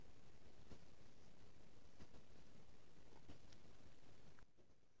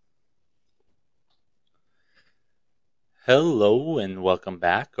Hello and welcome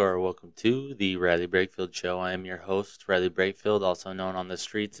back, or welcome to the Riley Brakefield Show. I am your host, Riley Brakefield, also known on the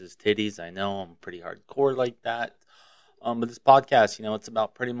streets as Titties. I know I'm pretty hardcore like that. But this podcast, it's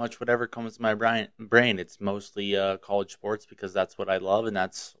about pretty much whatever comes to my brain. It's mostly college sports because that's what I love and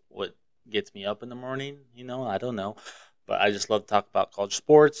that's what gets me up in the morning. I don't know. But I just love to talk about college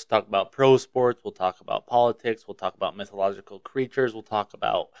sports, talk about pro sports. We'll talk about politics. We'll talk about mythological creatures. We'll talk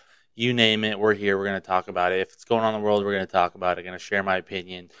about you name it. We're here. We're going to talk about it. If it's going on in the world, we're going to talk about it. I'm going to share my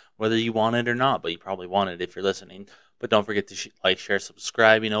opinion, whether you want it or not. But you probably want it if you're listening. But don't forget to like, share,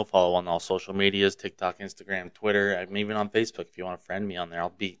 subscribe. Follow on all social medias: TikTok, Instagram, Twitter. I'm even on Facebook. If you want to friend me on there, I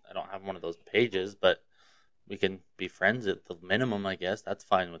don't have one of those pages, but we can be friends at the minimum. I guess that's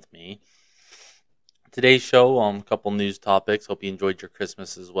fine with me. Today's show, a couple news topics. Hope you enjoyed your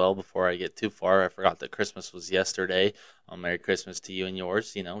Christmas as well. Before I get too far, I forgot that Christmas was yesterday. Merry Christmas to you and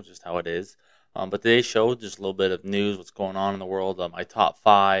yours, just how it is. But today's show, just a little bit of news, what's going on in the world. My top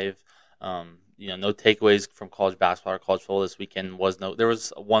five. No takeaways from college basketball or college football this weekend. There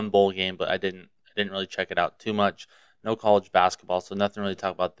was one bowl game, but I didn't really check it out too much. No college basketball, so nothing really to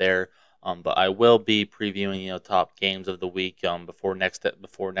talk about there. But I will be previewing, top games of the week before next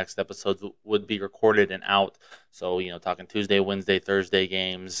episodes would be recorded and out. So, talking Tuesday, Wednesday, Thursday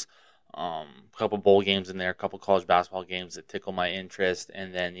games, a couple bowl games in there, a couple college basketball games that tickle my interest,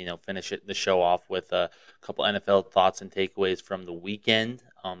 and then, finish the show off with a couple NFL thoughts and takeaways from the weekend.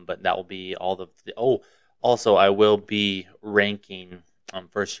 But that will be also I will be ranking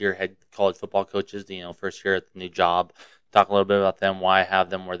first year head college football coaches, first year at the new job. Talk a little bit about them, why I have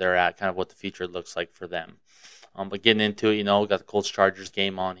them where they're at, kind of what the future looks like for them. But getting into it, we got the Colts-Chargers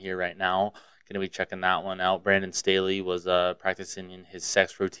game on here right now. Going to be checking that one out. Brandon Staley was practicing in his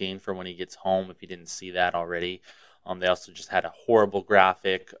sex routine for when he gets home, if you didn't see that already. They also just had a horrible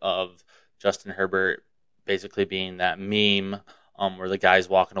graphic of Justin Herbert basically being that meme where the guy's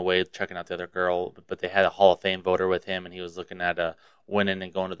walking away, checking out the other girl, but they had a Hall of Fame voter with him, and he was looking at winning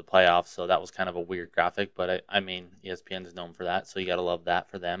and going to the playoffs, so that was kind of a weird graphic, but I mean, ESPN is known for that, so you got to love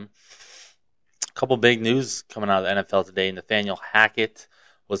that for them. A couple big news coming out of the NFL today. Nathaniel Hackett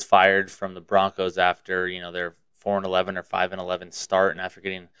was fired from the Broncos after, their 4-11 or 5-11 start, and after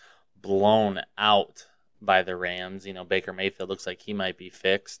getting blown out by the Rams. Baker Mayfield looks like he might be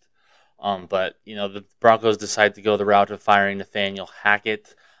fixed. But the Broncos decided to go the route of firing Nathaniel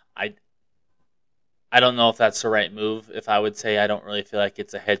Hackett. I don't know if that's the right move. If I would say, I don't really feel like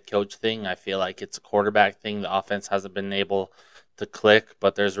it's a head coach thing. I feel like it's a quarterback thing. The offense hasn't been able to click,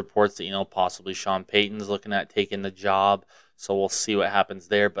 but there's reports that, possibly Sean Payton's looking at taking the job. So we'll see what happens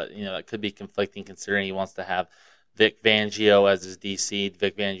there. But, it could be conflicting considering he wants to have Vic Fangio as his DC.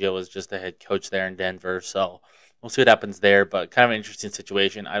 Vic Fangio was just a head coach there in Denver. So we'll see what happens there. But kind of an interesting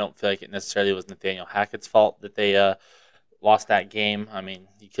situation. I don't feel like it necessarily was Nathaniel Hackett's fault that they lost that game. I mean,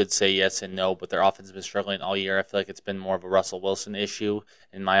 you could say yes and no, but their offense has been struggling all year. I feel like it's been more of a Russell Wilson issue,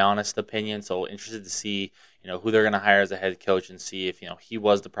 in my honest opinion. So interested to see, who they're going to hire as a head coach and see if, he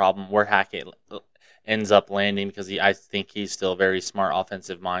was the problem, where Hackett ends up landing, because I think he's still a very smart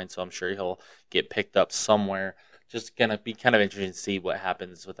offensive mind, so I'm sure he'll get picked up somewhere. Just going to be kind of interesting to see what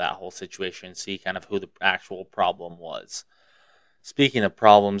happens with that whole situation, see kind of who the actual problem was. Speaking of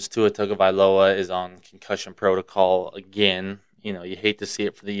problems, Tua Tagovailoa is on concussion protocol again. You hate to see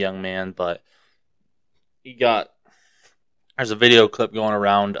it for the young man, but there's a video clip going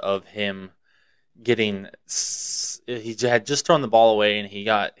around of him he had just thrown the ball away and he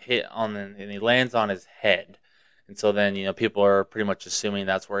got hit and he lands on his head. And so then, people are pretty much assuming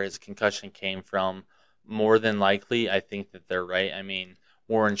that's where his concussion came from. More than likely, I think that they're right. I mean,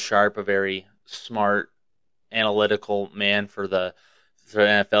 Warren Sharp, a very smart, analytical man for the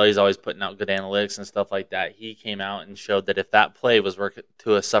NFL. He's always putting out good analytics and stuff like that. He came out and showed that if that play was where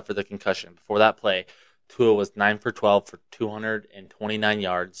Tua suffered the concussion, before that play, Tua was 9 for 12 for 229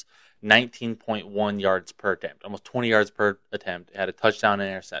 yards, 19.1 yards per attempt, almost 20 yards per attempt, had a touchdown and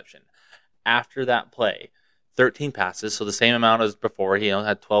interception. After that play, 13 passes, so the same amount as before. He only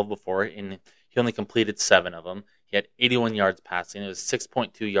had 12 before, and he only completed 7 of them. He had 81 yards passing. It was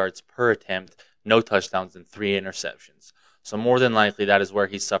 6.2 yards per attempt, no touchdowns, and 3 interceptions. So more than likely, that is where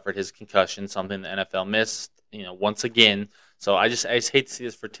he suffered his concussion, something the NFL missed, once again. So I just hate to see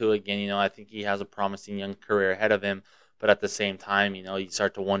this for Tua again. I think he has a promising young career ahead of him, but at the same time, you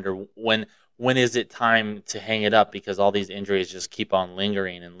start to wonder when is it time to hang it up, because all these injuries just keep on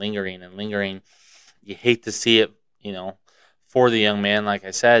lingering and lingering and lingering. You hate to see it, for the young man, like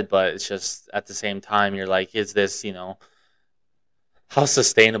I said, but it's just at the same time, you're like, is this, how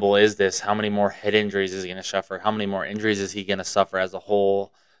sustainable is this? How many more head injuries is he going to suffer? How many more injuries is he going to suffer as a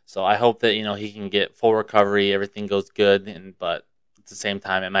whole So I hope that he can get full recovery, everything goes good, but at the same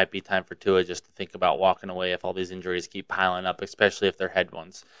time, it might be time for Tua just to think about walking away if all these injuries keep piling up, especially if they're head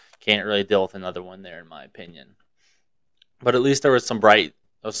ones. Can't really deal with another one there, in my opinion. But at least there was some bright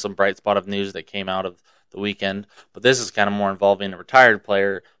spot of news that came out of the weekend. But this is kind of more involving a retired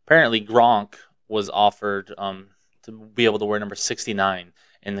player. Apparently, Gronk was offered to be able to wear number 69,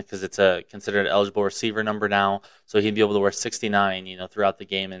 and because it's a considered eligible receiver number now, so he'd be able to wear 69, throughout the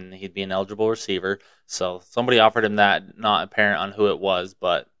game, and he'd be an eligible receiver. So somebody offered him that, not apparent on who it was,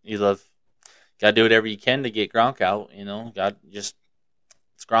 but got to do whatever you can to get Gronk out. It's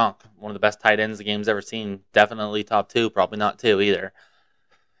Gronk, one of the best tight ends the game's ever seen. Definitely top two, probably not two either.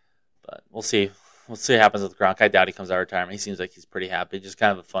 But we'll see. We'll see what happens with Gronk. I doubt he comes out of retirement. He seems like he's pretty happy. Just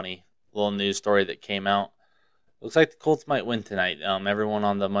kind of a funny little news story that came out. Looks like the Colts might win tonight. Everyone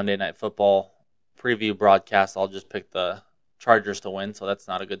on the Monday Night Football preview broadcast all just picked the Chargers to win, so that's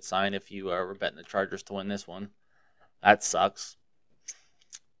not a good sign if you were betting the Chargers to win this one. That sucks.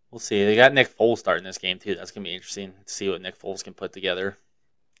 We'll see. They got Nick Foles starting this game, too. That's going to be interesting to see what Nick Foles can put together.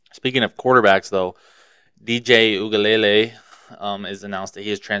 Speaking of quarterbacks, though, DJ Ugalele is announced that he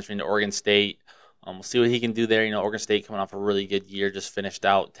is transferring to Oregon State. We'll see what he can do there. Oregon State coming off a really good year, just finished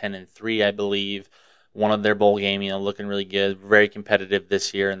out 10-3, I believe. One of their bowl game, looking really good. Very competitive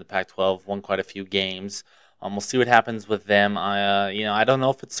this year in the Pac-12. Won quite a few games. We'll see what happens with them. I don't know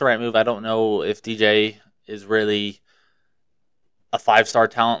if it's the right move. I don't know if DJ is really a 5-star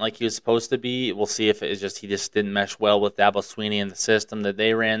talent like he was supposed to be. We'll see if it is just he just didn't mesh well with Dabo Swinney and the system that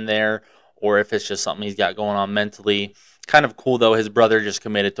they ran there, or if it's just something he's got going on mentally. Kind of cool, though. His brother just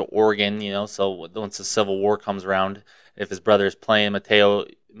committed to Oregon, so once the Civil War comes around, if his brother is playing, Mateo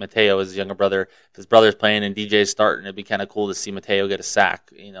is his younger brother. If his brother's playing and DJ's starting, it'd be kind of cool to see Mateo get a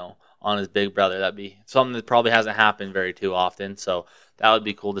sack, on his big brother. That'd be something that probably hasn't happened very too often. So that would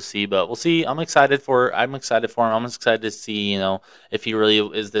be cool to see. But we'll see. I'm excited for him. I'm excited to see, if he really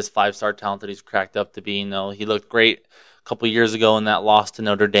is this 5-star talent that he's cracked up to be. He looked great a couple of years ago in that loss to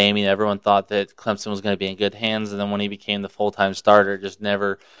Notre Dame. Everyone thought that Clemson was going to be in good hands, and then when he became the full-time starter, just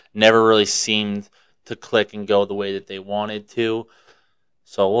never really seemed to click and go the way that they wanted to.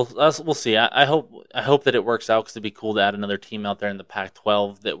 So we'll see. I hope that it works out, because it'd be cool to add another team out there in the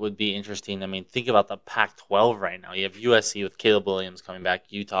Pac-12 that would be interesting. I mean, think about the Pac-12 right now. You have USC with Caleb Williams coming back.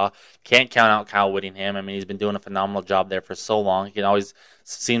 Utah can't count out Kyle Whittingham. I mean, he's been doing a phenomenal job there for so long. He always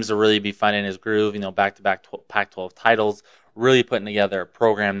seems to really be finding his groove. Back-to-back Pac-12 titles. Really putting together a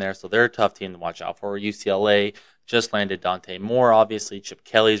program there. So they're a tough team to watch out for. UCLA just landed Dante Moore, obviously. Chip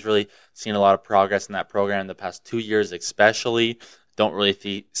Kelly's really seen a lot of progress in that program the past 2 years, especially. Don't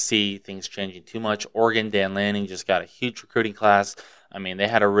really see things changing too much. Oregon, Dan Lanning just got a huge recruiting class. I mean, they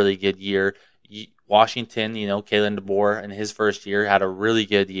had a really good year. Washington, Kalen DeBoer in his first year had a really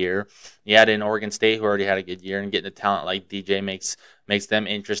good year. You had in Oregon State, who already had a good year, and getting a talent like DJ makes them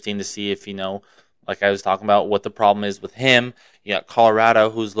interesting to see if, like I was talking about, what the problem is with him. You got Colorado,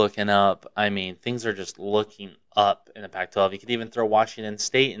 who's looking up. I mean, things are just looking up in the Pac-12. You could even throw Washington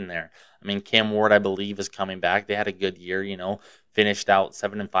State in there. I mean, Cam Ward, I believe, is coming back. They had a good year, finished out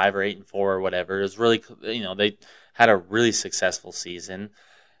 7-5 or 8-4 or whatever. It was really, they had a really successful season.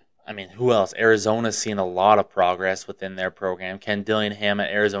 I mean, who else? Arizona's seen a lot of progress within their program. Ken Dillingham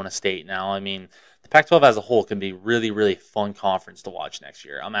at Arizona State now. I mean, the Pac-12 as a whole can be really, really fun conference to watch next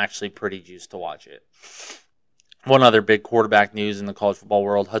year. I'm actually pretty juiced to watch it. One other big quarterback news in the college football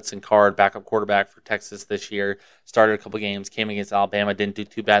world, Hudson Card, backup quarterback for Texas this year, started a couple games, came against Alabama, didn't do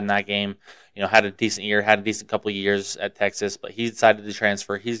too bad in that game. Had a decent year, had a decent couple of years at Texas, but he decided to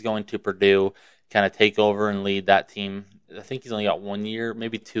transfer. He's going to Purdue, kind of take over and lead that team. I think he's only got 1 year,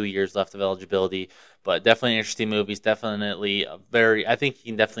 maybe 2 years left of eligibility, but definitely an interesting move. He's definitely I think he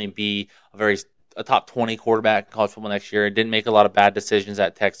can definitely be a top 20 quarterback in college football next year. Didn't make a lot of bad decisions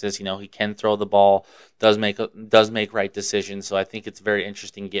at Texas. He can throw the ball, does make right decisions. So I think it's a very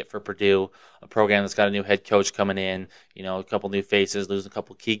interesting get for Purdue, a program that's got a new head coach coming in, a couple new faces, losing a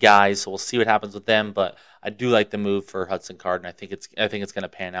couple key guys. So we'll see what happens with them. But I do like the move for Hudson Card, and I think it's going to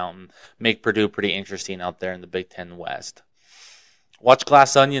pan out and make Purdue pretty interesting out there in the Big Ten West. Watch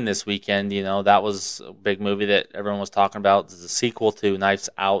Glass Onion this weekend. That was a big movie that everyone was talking about. It's a sequel to Knives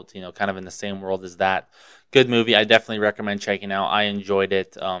Out, kind of in the same world as that. Good movie. I definitely recommend checking out. I enjoyed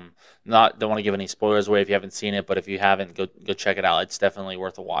it. Don't want to give any spoilers away if you haven't seen it, but if you haven't, go check it out. It's definitely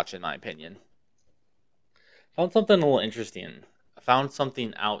worth a watch, in my opinion. Found something a little interesting. I found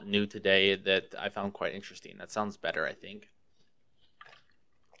something out new today that I found quite interesting. That sounds better, I think.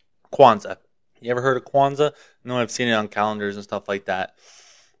 Kwanzaa. You ever heard of Kwanzaa? No, I've seen it on calendars and stuff like that.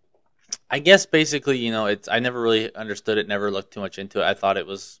 I guess basically, it's I never really understood it, never looked too much into it. I thought it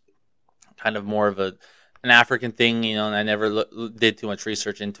was kind of more of an African thing, and I never did too much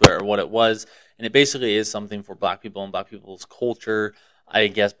research into it or what it was. And it basically is something for Black people and Black people's culture, I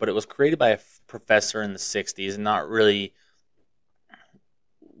guess. But it was created by a professor in the '60s, and not really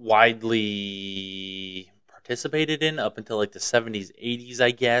widely participated in up until like the '70s, '80s,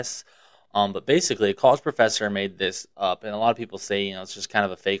 I guess. But basically, a college professor made this up, and a lot of people say, it's just kind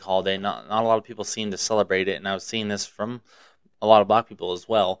of a fake holiday. Not a lot of people seem to celebrate it, and I was seeing this from a lot of Black people as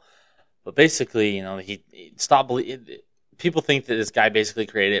well. But basically, he stopped believing. People think that this guy basically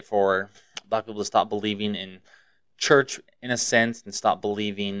created it for Black people to stop believing in church in a sense and stop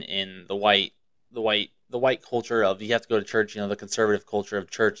believing in the white culture of you have to go to church, the conservative culture of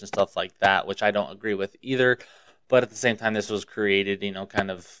church and stuff like that, which I don't agree with either. But at the same time, this was created, kind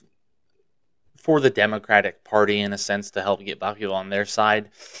of for the Democratic Party in a sense to help get Black people on their side.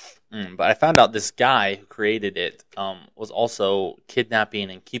 But I found out this guy who created it was also kidnapping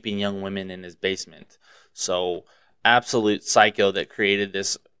and keeping young women in his basement. So absolute psycho that created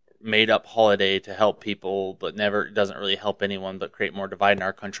this made-up holiday to help people, but never doesn't really help anyone, but create more divide in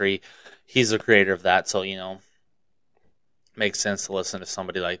our country. He's the creator of that, so makes sense to listen to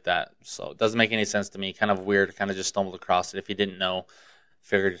somebody like that. So it doesn't make any sense to me. Kind of weird. Kind of just stumbled across it. If you didn't know,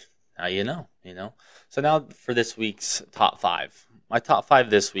 figured now you know. So now for this week's top 5. My top 5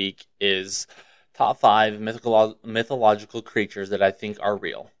 this week is top 5 mythological creatures that I think are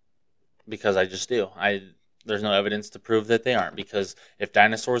real, because I just do. There's no evidence to prove that they aren't, because if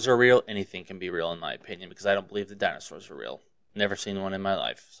dinosaurs are real, anything can be real in my opinion, because I don't believe that dinosaurs are real. Never seen one in my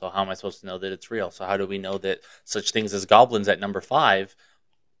life. So how am I supposed to know that it's real? So how do we know that such things as goblins at number 5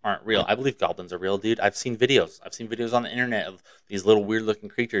 aren't real? I believe goblins are real, dude. I've seen videos. I've seen videos on the internet of these little weird looking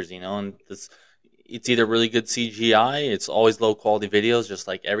creatures, and it's either really good CGI, it's always low quality videos, just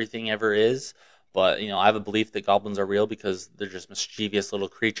like everything ever is. But, I have a belief that goblins are real because they're just mischievous little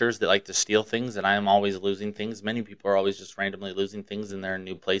creatures that like to steal things, and I am always losing things. Many people are always just randomly losing things in their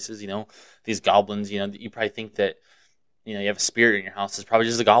new places, These goblins, you probably think that, you have a spirit in your house. It's probably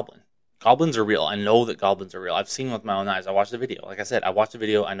just a goblin. Goblins are real. I know that goblins are real. I've seen them with my own eyes. I watched the video. Like I said, I watched the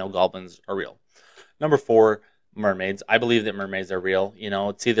video. I know goblins are real. Number 4, mermaids. I believe that mermaids are real.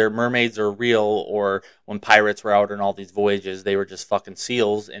 It's either mermaids are real, or when pirates were out on all these voyages, they were just fucking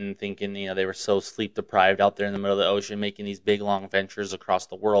seals and thinking, they were so sleep deprived out there in the middle of the ocean, making these big long ventures across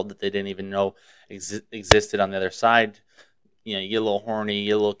the world that they didn't even know existed on the other side. You get a little horny, you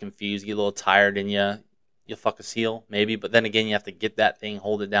get a little confused, you get a little tired, and you fuck a seal, maybe. But then again, you have to get that thing,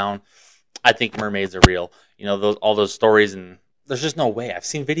 hold it down. I think mermaids are real. All those stories, and there's just no way. I've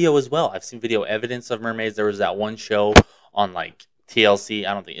seen video as well. I've seen video evidence of mermaids. There was that one show on like TLC.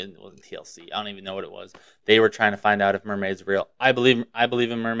 I don't think it wasn't TLC. I don't even know what it was. They were trying to find out if mermaids are real. I believe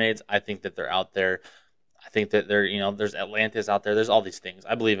in mermaids. I think that they're out there. I think that they're, there's Atlantis out there. There's all these things.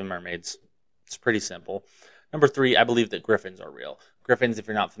 I believe in mermaids. It's pretty simple. Number 3, I believe that griffins are real. Griffins, if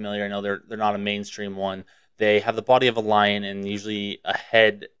you're not familiar, I know they're not a mainstream one. They have the body of a lion and usually a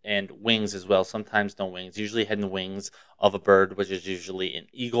head and wings as well. Sometimes no wings. Usually head and wings of a bird, which is usually an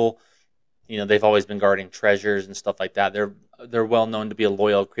eagle. They've always been guarding treasures and stuff like that. They're well known to be a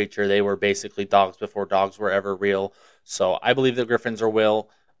loyal creature. They were basically dogs before dogs were ever real. So I believe that griffins are real.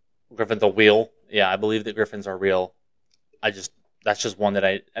 Griffins are real. Yeah, I believe that griffins are real. That's just one that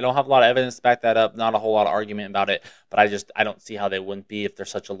I don't have a lot of evidence to back that up. Not a whole lot of argument about it, but I don't see how they wouldn't be if they're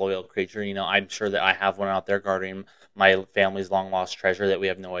such a loyal creature. I'm sure that I have one out there guarding my family's long lost treasure that we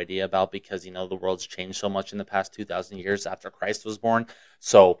have no idea about, because the world's changed so much in the past 2,000 years after Christ was born.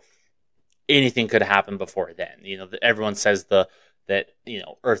 So anything could happen before then. Everyone says that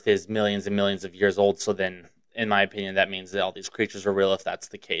Earth is millions and millions of years old. So then, in my opinion, that means that all these creatures are real if that's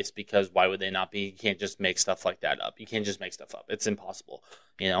the case, because why would they not be? You can't just make stuff like that up. You can't just make stuff up. It's impossible.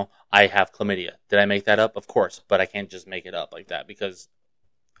 I have chlamydia. Did I make that up? Of course, but I can't just make it up like that, because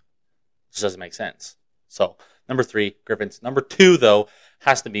it just doesn't make sense. So, number 3, griffins. Number 2, though,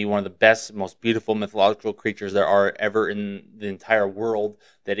 has to be one of the best, most beautiful mythological creatures there are ever in the entire world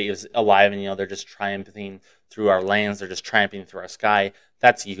that is alive, and they're just triumphing through our lands. They're just triumphing through our sky.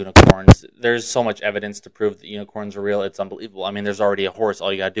 That's unicorns. There's so much evidence to prove that unicorns are real. It's unbelievable. I mean, there's already a horse.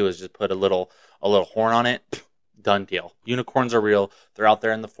 All you gotta do is just put a little horn on it. Done deal. Unicorns are real. They're out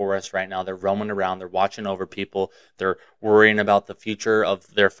there in the forest right now. They're roaming around. They're watching over people. They're worrying about the future of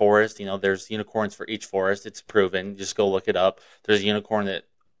their forest. There's unicorns for each forest. It's proven. Just go look it up. There's a unicorn that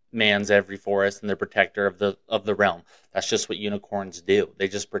mans every forest, and they're protector of the realm. That's just what unicorns do. They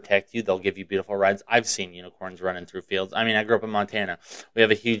just protect you. They'll give you beautiful rides. I've seen unicorns running through fields. I mean, I grew up in Montana. We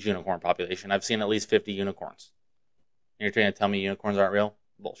have a huge unicorn population. I've seen at least 50 unicorns. You're trying to tell me unicorns aren't real?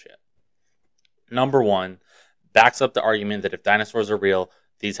 Bullshit. Number one, backs up the argument that if dinosaurs are real,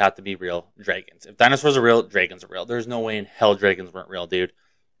 these have to be real dragons. If dinosaurs are real, dragons are real. There's no way in hell dragons weren't real, dude.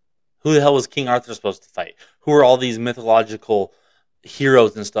 Who the hell was King Arthur supposed to fight? Who are all these mythological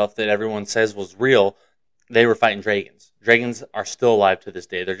heroes and stuff that everyone says was real? They were fighting dragons. Dragons are still alive to this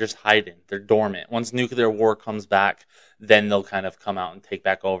day. They're just hiding. They're dormant. Once nuclear war comes back, then they'll kind of come out and take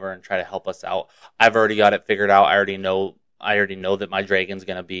back over and try to help us out. I've already got it figured out. I already know that my dragon's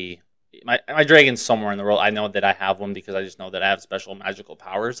gonna be my dragon's somewhere in the world. I know that I have one because I just know that I have special magical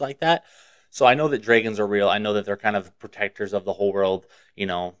powers like that. So I know that dragons are real. I know that they're kind of protectors of the whole world.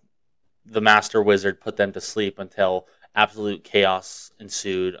 The master wizard put them to sleep until absolute chaos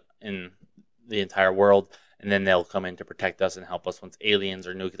ensued in the entire world, and then they'll come in to protect us and help us once aliens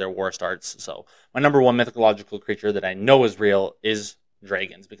or nuclear war starts. So my number one mythological creature that I know is real is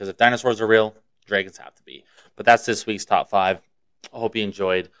dragons, because if dinosaurs are real, dragons have to be. But that's this week's top 5. I hope you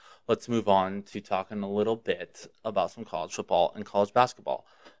enjoyed. Let's move on to talking a little bit about some college football and college basketball.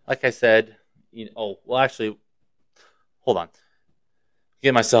 Like I said, hold on.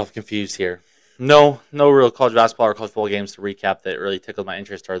 Get myself confused here. No real college basketball or college football games to recap that really tickled my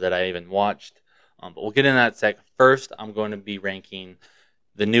interest or that I even watched. But we'll get in that sec. First, I'm going to be ranking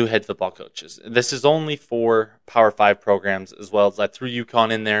the new head football coaches. This is only for Power 5 programs, as well as I threw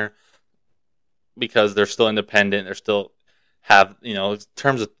UConn in there because they're still independent. They're still have, in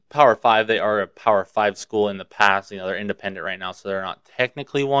terms of Power 5, they are a Power 5 school in the past. They're independent right now, so they're not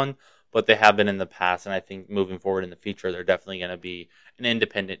technically one, but they have been in the past. And I think moving forward in the future, they're definitely going to be an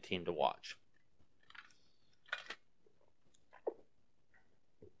independent team to watch.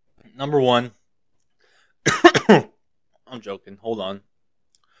 Number 1. I'm joking. Hold on.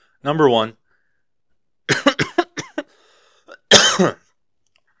 Number 1.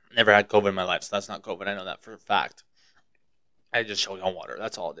 Never had COVID in my life, so that's not COVID. I know that for a fact. I just choked on water.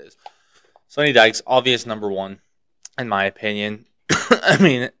 That's all it is. Sonny Dykes, obvious number 1, in my opinion. I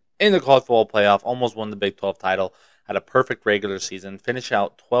mean, in the college football playoff, almost won the Big 12 title, had a perfect regular season, finished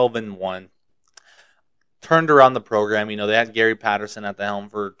out 12-1, turned around the program. They had Gary Patterson at the helm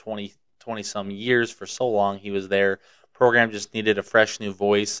for 20-some years. For so long, he was there. Program just needed a fresh new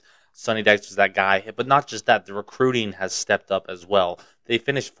voice. Sonny Dykes was that guy. But not just that, the recruiting has stepped up as well. They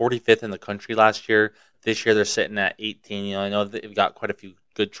finished 45th in the country last year. This year they're sitting at 18. I know they've got quite a few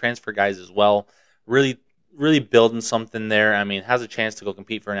good transfer guys as well. Really, really building something there. I mean, has a chance to go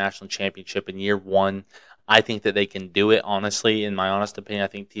compete for a national championship in year 1. I think that they can do it, honestly. In my honest opinion, I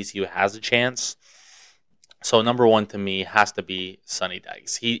think TCU has a chance. So number 1 to me has to be Sonny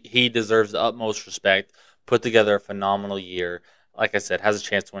Dykes. He deserves the utmost respect. Put together a phenomenal year. Like I said, has a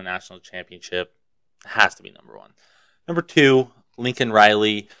chance to win a national championship. Has to be number 1. Number 2, Lincoln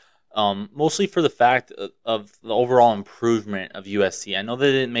Riley. Mostly for the fact of the overall improvement of USC. I know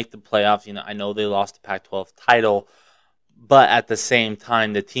they didn't make the playoffs. I know they lost the Pac-12 title. But at the same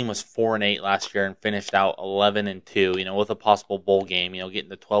time, the team was 4-8 last year and finished out 11-2. With a possible bowl game.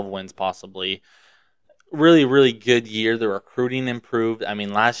 Getting to 12 wins possibly. Really, really good year. The recruiting improved. I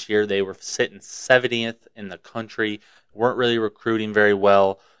mean, last year they were sitting 70th in the country. Weren't really recruiting very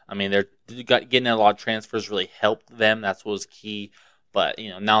well. I mean, getting a lot of transfers really helped them. That's what was key. But,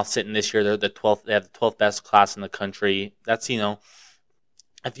 now sitting this year, they're the 12th. They have the 12th best class in the country. That's,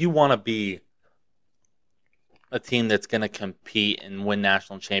 if you want to be a team that's going to compete and win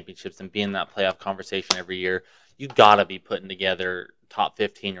national championships and be in that playoff conversation every year, you got to be putting together top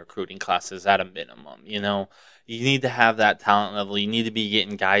 15 recruiting classes at a minimum. You need to have that talent level. You need to be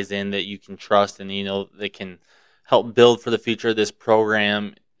getting guys in that you can trust and, they can help build for the future of this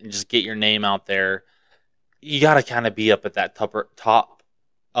program and just get your name out there. You got to kind of be up at that top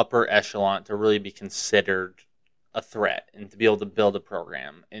upper echelon to really be considered a threat and to be able to build a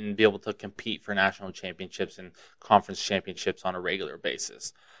program and be able to compete for national championships and conference championships on a regular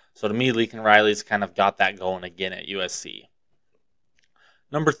basis. So to me, Lincoln Riley's kind of got that going again at USC.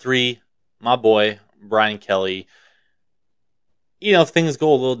 Number 3, my boy, Brian Kelly. Things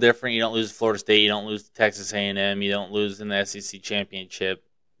go a little different. You don't lose to Florida State. You don't lose to Texas A&M. You don't lose in the SEC championship.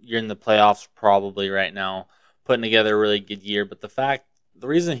 You're in the playoffs probably right now, putting together a really good year. But the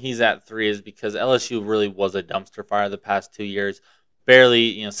reason he's at 3 is because LSU really was a dumpster fire the past 2 years.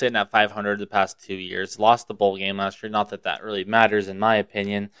 Barely, sitting at 500 the past 2 years. Lost the bowl game last year. Not that really matters in my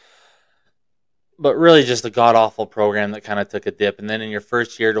opinion. But really just a god-awful program that kind of took a dip. And then in your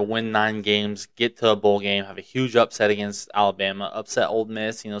first year to win 9 games, get to a bowl game, have a huge upset against Alabama, upset Ole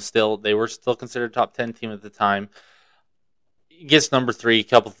Miss. They were still considered top 10 team at the time. Gets number 3,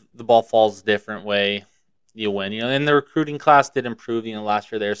 the ball falls a different way, you win. And the recruiting class did improve.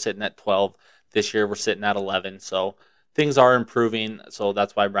 Last year they were sitting at 12. This year we're sitting at 11. So things are improving. So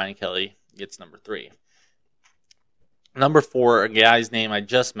that's why Brian Kelly gets number 3. Number 4, a guy's name I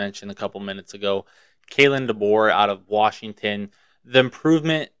just mentioned a couple minutes ago, Kalen DeBoer out of Washington. The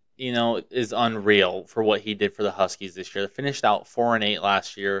improvement, is unreal for what he did for the Huskies this year. They finished out 4-8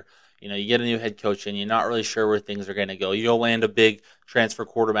 last year. You get a new head coach in, you're not really sure where things are going to go. You'll land a big transfer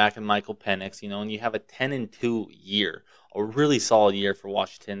quarterback in Michael Penix, and you have a 10-2 year, a really solid year for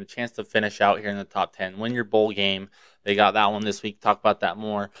Washington. A chance to finish out here in the top 10, win your bowl game. They got that one this week. Talk about that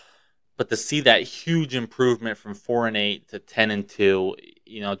more. But to see that huge improvement from 4-8 to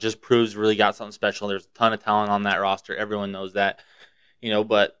 10-2, just proves really got something special. There's a ton of talent on that roster. Everyone knows that,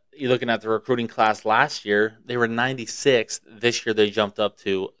 but you're looking at the recruiting class last year, they were 96th. This year they jumped up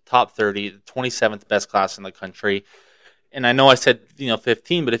to top 30, the 27th best class in the country. And I know I said,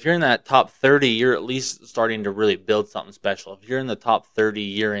 15, but if you're in that top 30, you're at least starting to really build something special. If you're in the top 30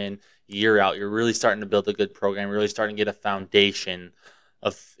 year in, year out, you're really starting to build a good program. You're really starting to get a foundation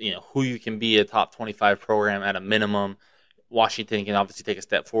of, who you can be, a top 25 program at a minimum. Washington can obviously take a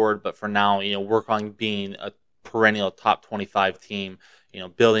step forward, but for now, work on being a perennial top 25 team,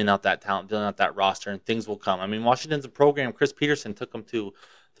 building out that talent, building out that roster, and things will come. I mean, Washington's a program. Chris Peterson took them to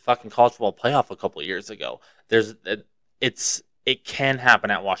the fucking college football playoff a couple of years ago. It can happen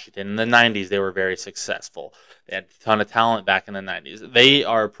at Washington. In the 90s, they were very successful. They had a ton of talent back in the 90s. They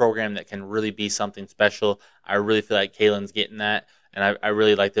are a program that can really be something special. I really feel like Kalen's getting that, and I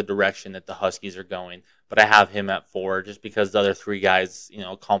really like the direction that the Huskies are going. But I have him at 4 just because the other 3 guys,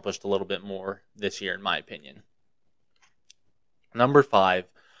 accomplished a little bit more this year, in my opinion. Number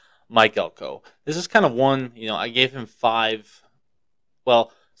 5, Mike Elko. This is kind of one, I gave him 5.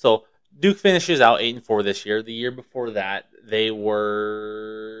 Well, so Duke finishes out 8-4 this year. The year before that, they were,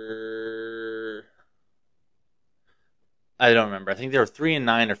 I don't remember. I think they were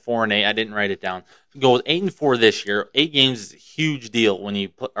 3-9 or 4-8. I didn't write it down. Go with 8-4 this year. 8 games is a huge deal when you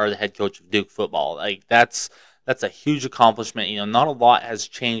are the head coach of Duke football. Like that's a huge accomplishment. Not a lot has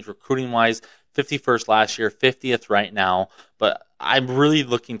changed recruiting wise. 51st last year, 50th right now. But I'm really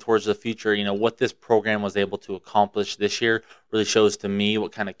looking towards the future. What this program was able to accomplish this year really shows to me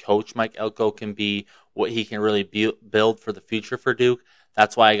what kind of coach Mike Elko can be, what he can really build for the future for Duke.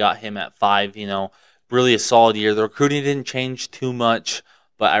 That's why I got him at 5. Really a solid year. The recruiting didn't change too much,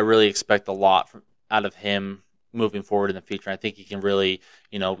 but I really expect a lot out of him moving forward in the future. I think he can really,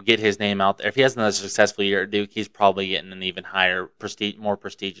 get his name out there. If he has another successful year at Duke, he's probably getting an even higher, more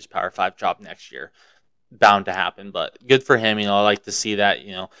prestigious Power 5 job next year. Bound to happen, but good for him. I like to see that,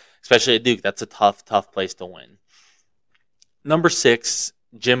 especially at Duke. That's a tough place to win. Number 6,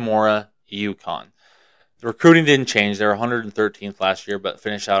 Jim Mora, UConn. The recruiting didn't change. They were 113th last year, but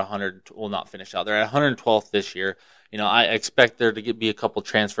finished out 100. Well, not finished out. They're at 112th this year. I expect there to be a couple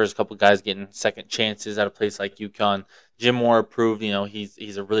transfers, a couple guys getting second chances at a place like UConn. Jim Mora proved,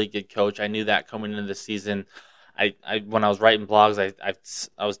 he's a really good coach. I knew that coming into the season. I when I was writing blogs,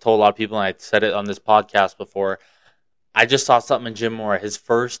 I was told a lot of people, and I said it on this podcast before, I just saw something in Jim Mora. His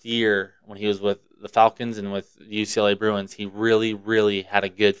first year when he was with the Falcons and with UCLA Bruins, he really, really had a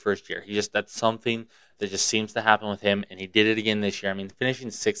good first year. That's something that just seems to happen with him, and he did it again this year. I mean, finishing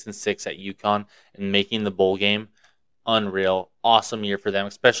 6-6 at UConn and making the bowl game, unreal. Awesome year for them,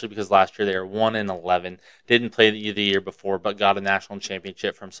 especially because last year they were 1-11. Didn't play the year before, but got a national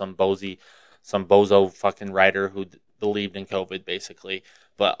championship from some bozo fucking writer who believed in COVID, basically.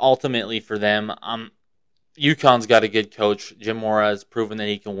 But ultimately for them, UConn's got a good coach. Jim Mora has proven that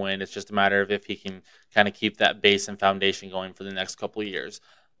he can win. It's just a matter of if he can kind of keep that base and foundation going for the next couple of years.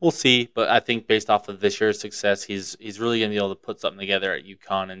 We'll see, but I think based off of this year's success, he's really going to be able to put something together at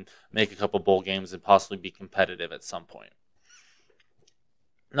UConn and make a couple bowl games and possibly be competitive at some point.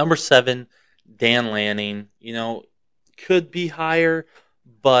 Number 7, Dan Lanning. Could be higher,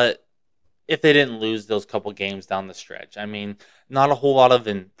 but if they didn't lose those couple games down the stretch, I mean, not a whole lot of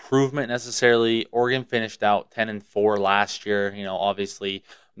improvement necessarily. Oregon finished out 10-4 last year, obviously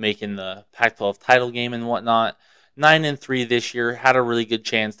making the Pac-12 title game and whatnot. 9-3 this year, had a really good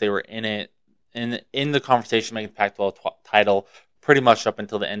chance. They were in it, in the conversation making the Pac-12 title pretty much up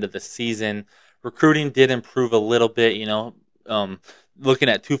until the end of the season. Recruiting did improve a little bit, looking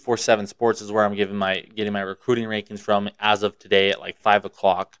at 247 Sports is where I'm getting my recruiting rankings from as of today at like 5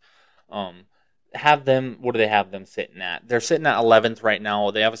 o'clock. What do they have them sitting at? They're sitting at 11th right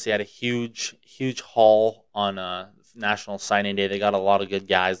now. They obviously had a huge haul on National Signing Day. They got a lot of good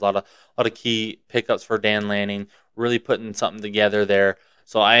guys, a lot of key pickups for Dan Lanning, really putting something together there.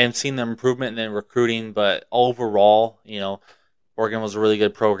 So I am seeing the improvement in the recruiting, but overall, Oregon was a really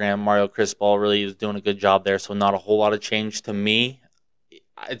good program. Mario Cristobal really is doing a good job there, so not a whole lot of change to me.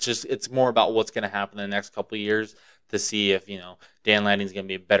 It's more about what's going to happen in the next couple of years to see if, Dan Lanning's going to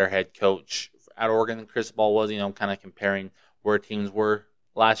be a better head coach at Oregon than Cristobal was, kind of comparing where teams were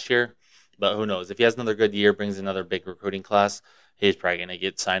last year. But who knows? If he has another good year, brings another big recruiting class, he's probably going to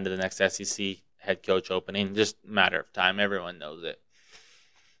get signed to the next SEC head coach opening. Just a matter of time. Everyone knows it.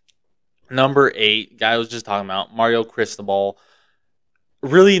 Number 8, guy I was just talking about, Mario Cristobal.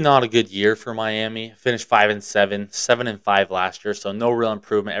 Really not a good year for Miami. Finished 5-7, 7-5 last year, so no real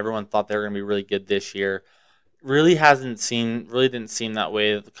improvement. Everyone thought they were going to be really good this year. Really didn't seem that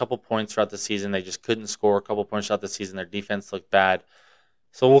way. A couple points throughout the season, they just couldn't score. A couple points throughout the season, their defense looked bad.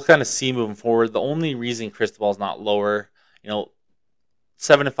 So we'll kind of see moving forward. The only reason Cristobal's not lower, 7-5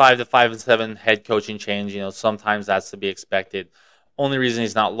 to 5-7 head coaching change, sometimes that's to be expected. Only reason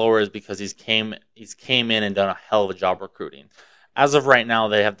he's not lower is because he's came in and done a hell of a job recruiting. As of right now,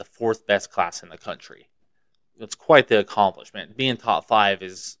 they have the 4th best class in the country. It's quite the accomplishment. Being top 5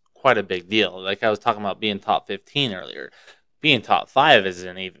 is quite a big deal. Like I was talking about being top 15 earlier. Being top 5 is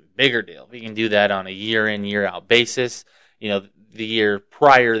an even bigger deal. We can do that on a year in, year out basis. The year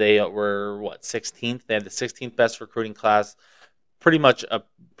prior, they were, 16th? They had the 16th best recruiting class. Pretty much a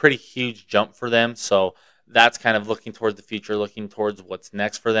pretty huge jump for them. So that's kind of looking towards the future, looking towards what's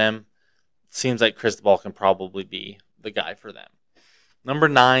next for them. Seems like Cristobal can probably be the guy for them. Number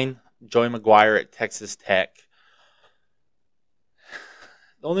 9, Joey McGuire at Texas Tech.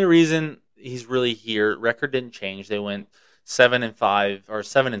 The only reason he's really here, record didn't change. They went 7-5 or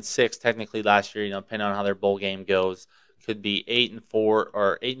 7-6 technically last year, depending on how their bowl game goes. Could be 8-4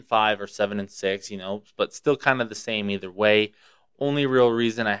 or 8-5 or 7-6, but still kind of the same either way. Only real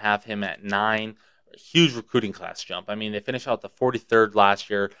reason I have him at 9, a huge recruiting class jump. I mean, they finished out the 43rd last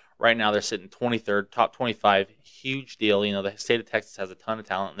year. Right now they're sitting 23rd, top 25. Huge deal. The state of Texas has a ton of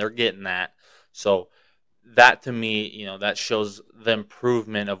talent, and they're getting that. So that to me, that shows the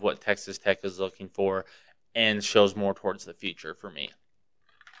improvement of what Texas Tech is looking for and shows more towards the future for me.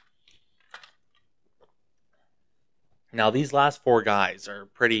 Now, these last 4 guys are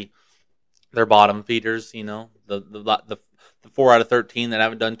they're bottom feeders, the 4 out of 13 that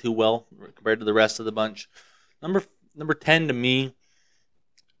haven't done too well compared to the rest of the bunch. Number 10 to me,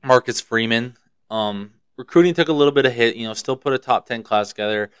 Marcus Freeman. Recruiting took a little bit of hit, still put a top 10 class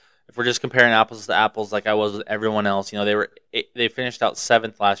together. If we're just comparing apples to apples like I was with everyone else, they finished out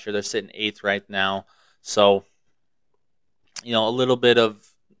 7th last year. They're sitting 8th right now. So, a little bit of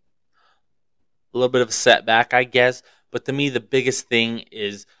a setback, I guess. But to me, the biggest thing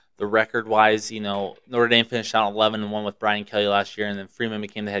is the record-wise. Notre Dame finished out 11-1 with Brian Kelly last year, and then Freeman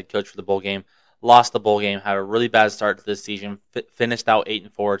became the head coach for the bowl game. Lost the bowl game, had a really bad start to this season, finished out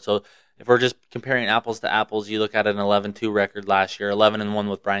 8-4. So if we're just comparing apples to apples, you look at an 11-2 record last year, 11-1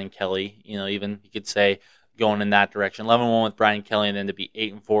 with Brian Kelly. Even you could say going in that direction, 11-1 with Brian Kelly, and then to be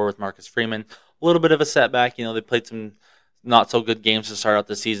 8-4 with Marcus Freeman. A little bit of a setback. They played some not so good games to start out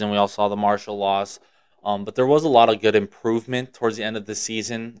the season. We all saw the Marshall loss, but there was a lot of good improvement towards the end of the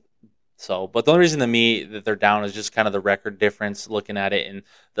season. But the only reason to me that they're down is just kind of the record difference, looking at it, and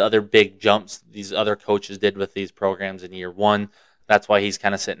the other big jumps these other coaches did with these programs in year 1. That's why he's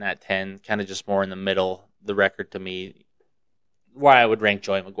kind of sitting at 10, kind of just more in the middle. The record to me, why I would rank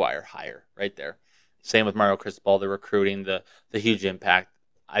Joey McGuire higher, right there. Same with Mario Cristobal, the recruiting, the huge impact.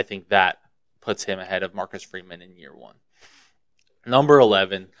 I think that puts him ahead of Marcus Freeman in year 1. Number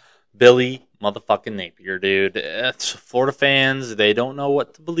 11, Billy motherfucking Napier, dude. Florida fans, they don't know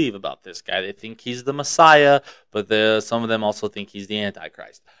what to believe about this guy. They think he's the Messiah, but some of them also think he's the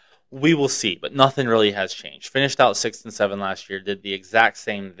Antichrist. We will see, but nothing really has changed. Finished out 6-7 last year, did the exact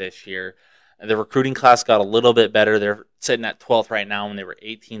same this year. The recruiting class got a little bit better. They're sitting at 12th right now when they were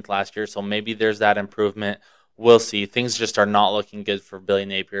 18th last year, so maybe there's that improvement. We'll see. Things just are not looking good for Billy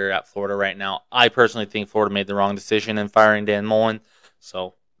Napier at Florida right now. I personally think Florida made the wrong decision in firing Dan Mullen,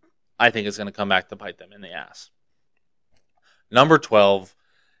 so I think it's going to come back to bite them in the ass. Number 12,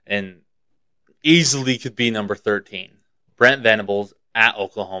 and easily could be number 13, Brent Venables at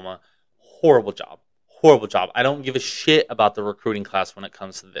Oklahoma. Horrible job. I don't give a shit about the recruiting class when it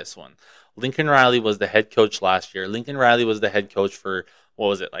comes to this one. Lincoln Riley was the head coach last year. Lincoln Riley was the head coach for,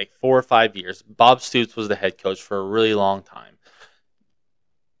 4 or 5 years. Bob Stoops was the head coach for a really long time.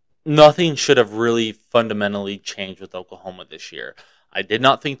 Nothing should have really fundamentally changed with Oklahoma this year. I did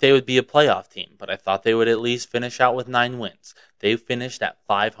not think they would be a playoff team, but I thought they would at least finish out with 9 wins. They finished at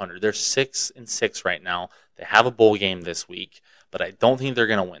 500. They're 6-6 right now. They have a bowl game this week, but I don't think they're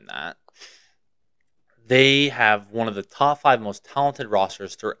going to win that. They have one of the top 5 most talented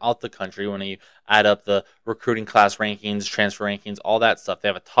rosters throughout the country when you add up the recruiting class rankings, transfer rankings, all that stuff. They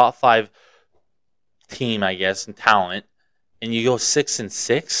have a top 5 team, I guess, in talent, and you go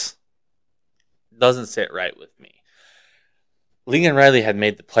 6-6? Doesn't sit right with me. Lincoln Riley had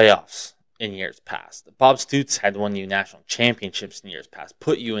made the playoffs in years past. Bob Stoops had won you national championships in years past,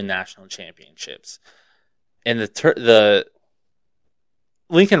 put you in national championships. And the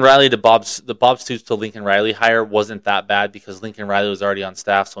Lincoln Riley to the Bob Stoops to Lincoln Riley hire wasn't that bad because Lincoln Riley was already on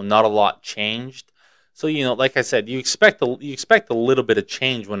staff, so not a lot changed. So like I said, you expect a little bit of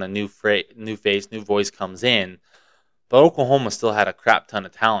change when a new face, new voice comes in. But Oklahoma still had a crap ton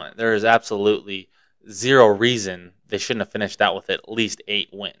of talent. There is absolutely zero reason they shouldn't have finished out with at least 8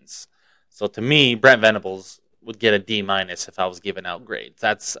 wins. So to me, Brent Venables would get a D- if I was giving out grades.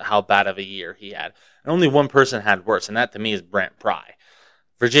 That's how bad of a year he had. And only one person had worse, and that to me is Brent Pry.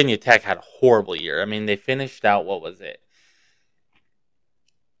 Virginia Tech had a horrible year. I mean, they finished out, what was it?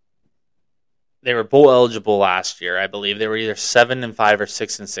 They were bowl eligible last year, I believe. They were either 7-5 or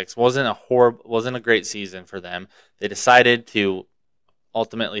 6-6. Wasn't a great season for them. They decided to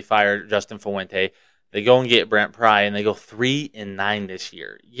ultimately fire Justin Fuente. They go and get Brent Pry, and they go 3-9 this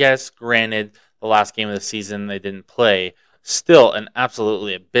year. Yes, granted, the last game of the season they didn't play. Still an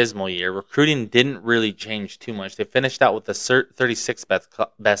absolutely abysmal year. Recruiting didn't really change too much. They finished out with the 36th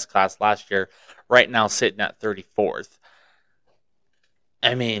best class last year. Right now, sitting at 34th.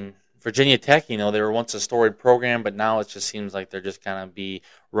 I mean, Virginia Tech, they were once a storied program, but now it just seems like they're just kind of be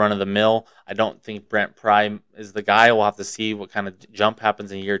run of the mill. I don't think Brent Pry is the guy. We'll have to see what kind of jump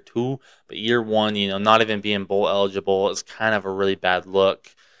happens in year 2. But year 1, not even being bowl eligible is kind of a really bad look,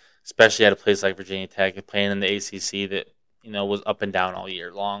 especially at a place like Virginia Tech, playing in the ACC that, was up and down all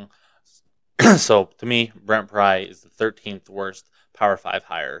year long. So to me, Brent Pry is the 13th worst Power 5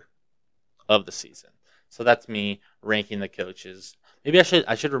 hire of the season. So that's me ranking the coaches. Maybe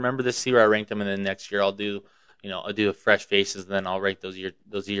I should remember this, see where I ranked them, and then next year I'll do a fresh faces, and then I'll rank those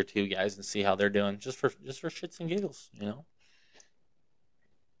year 2 guys and see how they're doing, just for shits and giggles,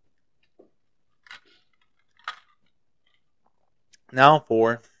 Now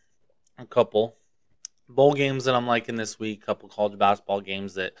for a couple bowl games that I'm liking this week, a couple college basketball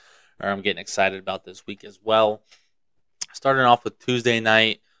games that I'm getting excited about this week as well. Starting off with Tuesday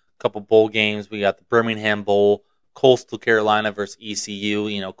night, a couple bowl games. We got the Birmingham Bowl, Coastal Carolina versus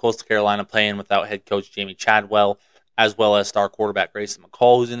ECU. Coastal Carolina playing without head coach Jamie Chadwell, as well as star quarterback Grayson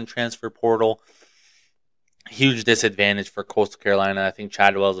McCall, who's in the transfer portal. Huge disadvantage for Coastal Carolina. I think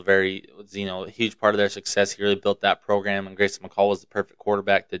Chadwell is a huge part of their success. He really built that program, and Grayson McCall was the perfect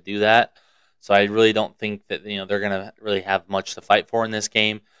quarterback to do that. So I really don't think that they're going to really have much to fight for in this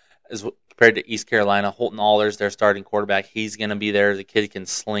game. As compared to East Carolina, Holton Allers, their starting quarterback, he's going to be there. The kid can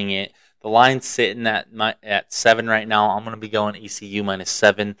sling it. The line's sitting at 7 right now. I'm going to be going ECU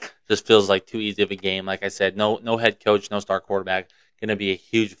 -7. Just feels like too easy of a game. Like I said, no head coach, no star quarterback. Going to be a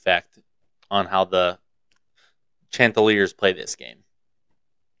huge effect on how the Chanticleers play this game.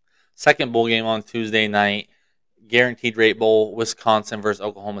 Second bowl game on Tuesday night, Guaranteed Rate Bowl, Wisconsin versus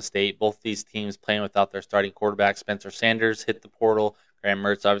Oklahoma State. Both these teams playing without their starting quarterback. Spencer Sanders hit the portal. Graham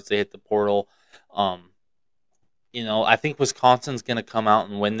Mertz obviously hit the portal. I think Wisconsin's going to come out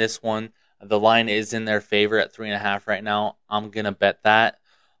and win this one. The line is in their favor at 3.5 right now. I'm going to bet that,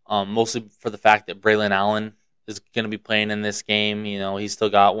 mostly for the fact that Braylon Allen is going to be playing in this game. He's still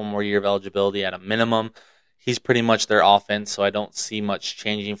got one more year of eligibility at a minimum. He's pretty much their offense, so I don't see much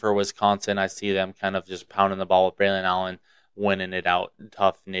changing for Wisconsin. I see them kind of just pounding the ball with Braylon Allen, winning it out in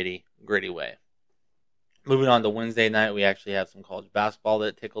tough, nitty, gritty way. Moving on to Wednesday night, we actually have some college basketball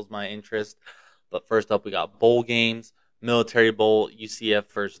that tickles my interest. But first up, we got bowl games. Military Bowl, UCF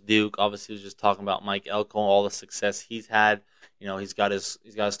versus Duke. Obviously, was just talking about Mike Elko, all the success he's had. He's got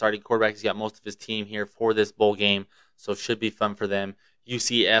a starting quarterback. He's got most of his team here for this bowl game, so it should be fun for them.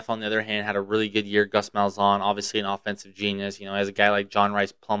 UCF, on the other hand, had a really good year. Gus Malzahn, obviously an offensive genius. As a guy like John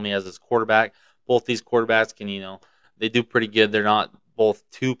Rice Plumlee as his quarterback, both these quarterbacks can, they do pretty good. They're not both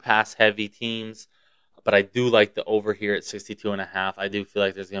too pass-heavy teams, but I do like the over here at 62.5. I do feel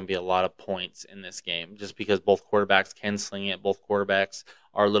like there's going to be a lot of points in this game, just because both quarterbacks can sling it. Both quarterbacks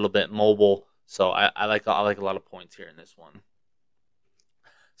are a little bit mobile, so I like a lot of points here in this one.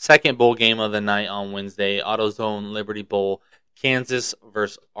 Second bowl game of the night on Wednesday, AutoZone Liberty Bowl. Kansas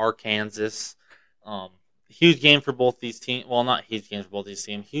versus Arkansas. Huge game for both these teams. Well, not huge game for both these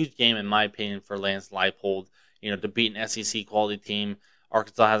teams. Huge game, in my opinion, for Lance Leipold. To beat an SEC quality team.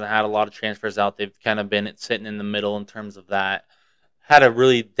 Arkansas hasn't had a lot of transfers out. They've kind of been sitting in the middle in terms of that. Had a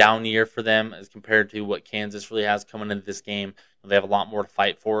really down year for them as compared to what Kansas really has coming into this game. They have a lot more to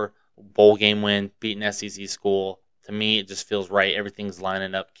fight for. Bowl game win, beat an SEC school. To me, it just feels right. Everything's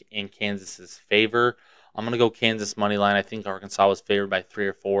lining up in Kansas's favor. I'm going to go Kansas money line. I think Arkansas was favored by 3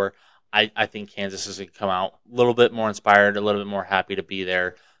 or 4. I think Kansas is going to come out a little bit more inspired, a little bit more happy to be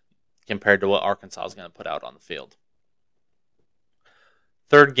there compared to what Arkansas is going to put out on the field.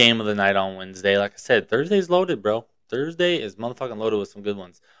 Third game of the night on Wednesday. Like I said, Thursday's loaded, bro. Thursday is motherfucking loaded with some good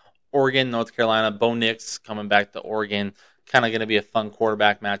ones. Oregon, North Carolina. Bo Nix coming back to Oregon. Kind of going to be a fun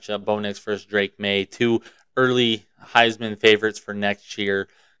quarterback matchup. Bo Nix versus Drake May. Two early Heisman favorites for next year.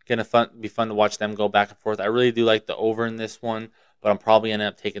 Going to be fun to watch them go back and forth. I really do like the over in this one, but I'm probably going to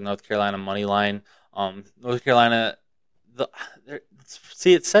end up taking North Carolina money line. North Carolina,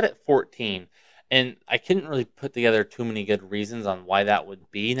 see, it's set at 14. And I couldn't really put together too many good reasons on why that would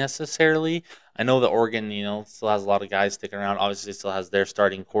be necessarily. I know that Oregon, still has a lot of guys sticking around. Obviously, still has their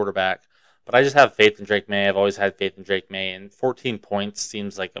starting quarterback. But I just have faith in Drake May. I've always had faith in Drake May. And 14 points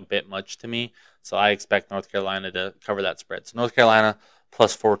seems like a bit much to me. So I expect North Carolina to cover that spread. So North Carolina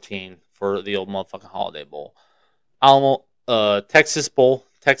plus 14 for the old motherfucking Holiday Bowl. Texas Bowl,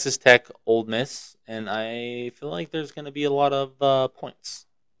 Texas Tech, Ole Miss. And I feel like there's going to be a lot of points.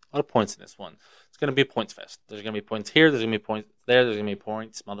 A lot of points in this one. It's going to be a points fest. There's going to be points here. There's going to be points there. There's going to be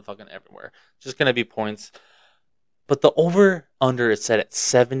points motherfucking everywhere. It's just going to be points. But the over-under is set at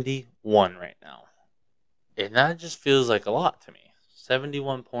 71 right now. And that just feels like a lot to me.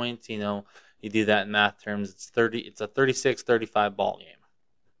 71 points, you do that in math terms. It's a 36-35 ball game.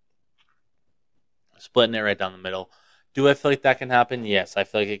 Splitting it right down the middle. Do I feel like that can happen? Yes, I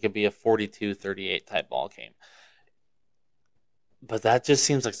feel like it could be a 42-38 type ball game. But that just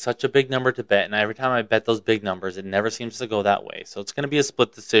seems like such a big number to bet, and every time I bet those big numbers, it never seems to go that way. So it's going to be a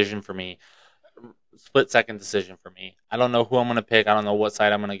split second decision for me. I don't know who I'm going to pick. I don't know what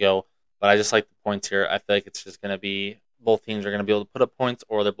side I'm going to go, but I just like the points here. I feel like it's just going to be both teams are going to be able to put up points,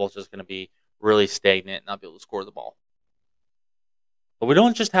 or they're both just going to be really stagnant and not be able to score the ball. But we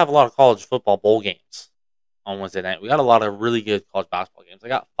don't just have a lot of college football bowl games on Wednesday night. We got a lot of really good college basketball games. I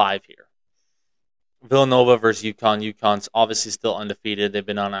got 5 here. Villanova versus UConn. UConn's obviously still undefeated. They've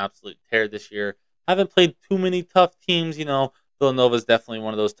been on an absolute tear this year. Haven't played too many tough teams. Villanova's definitely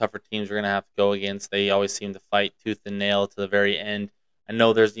one of those tougher teams we're going to have to go against. They always seem to fight tooth and nail to the very end. I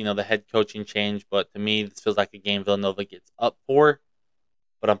know there's, the head coaching change, but to me, this feels like a game Villanova gets up for.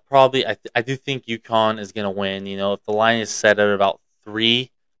 But I do think UConn is going to win. If the line is set at about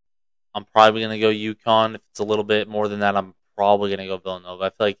 3, I'm probably going to go UConn. If it's a little bit more than that, I'm probably going to go Villanova. I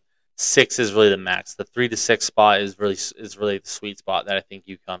feel like 6 is really the max. The 3 to 6 spot is really the sweet spot that I think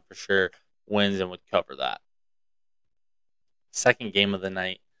UConn for sure wins and would cover that. Second game of the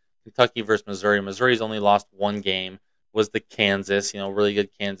night, Kentucky versus Missouri. Missouri's only lost one game. Was the Kansas, really good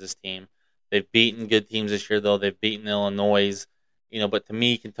Kansas team. They've beaten good teams this year, though. They've beaten Illinois, but to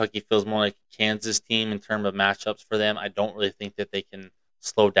me, Kentucky feels more like a Kansas team in terms of matchups for them. I don't really think that they can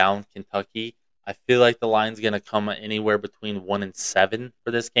slow down Kentucky. I feel like the line's going to come anywhere between 1 and 7 for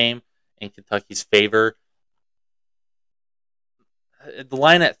this game in Kentucky's favor. The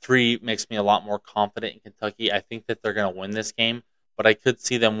line at 3 makes me a lot more confident in Kentucky. I think that they're going to win this game, but I could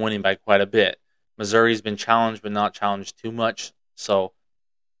see them winning by quite a bit. Missouri's been challenged, but not challenged too much. So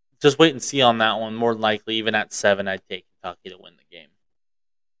just wait and see on that one. More than likely, even at 7, I'd take Kentucky to win the game.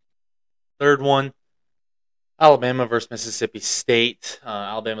 Third one, Alabama versus Mississippi State.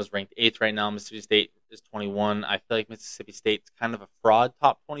 Alabama's ranked 8th right now. Mississippi State is 21. I feel like Mississippi State's kind of a fraud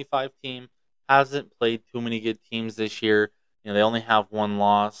top 25 team. Hasn't played too many good teams this year. They only have one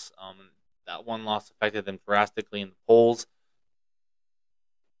loss. That one loss affected them drastically in the polls.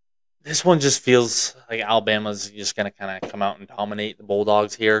 This one just feels like Alabama's just going to kind of come out and dominate the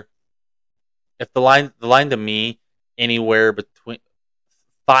Bulldogs here. If the line to me, anywhere between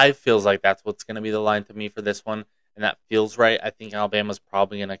 5 feels like that's what's going to be the line to me for this one, and that feels right. I think Alabama's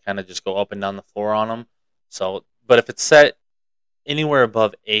probably going to kind of just go up and down the floor on them. So, but if it's set anywhere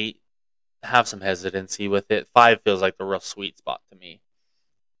above 8, have some hesitancy with it. 5 feels like the real sweet spot to me.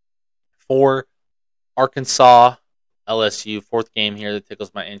 4, Arkansas, LSU, 4th game here that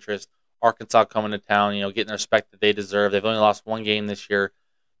tickles my interest. Arkansas coming to town, getting the respect that they deserve. They've only lost one game this year.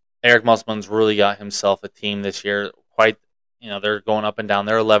 Eric Musselman's really got himself a team this year. They're going up and down.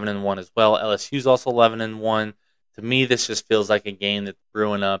 They're 11-1 as well. LSU's also 11-1. To me, this just feels like a game that's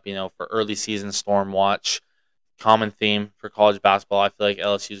brewing up, for early season storm watch. Common theme for college basketball. I feel like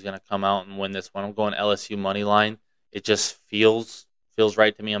LSU is going to come out and win this one. I'm going LSU money line. It just feels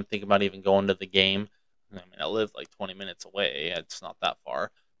right to me. I'm thinking about even going to the game. I live like 20 minutes away. It's not that far.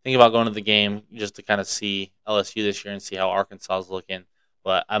 Think about going to the game just to kind of see LSU this year and see how Arkansas is looking.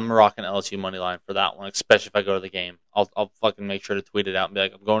 But I'm rocking LSU money line for that one, especially if I go to the game. I'll fucking make sure to tweet it out and be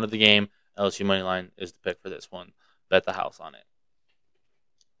like, I'm going to the game. LSU money line is the pick for this one. Bet the house on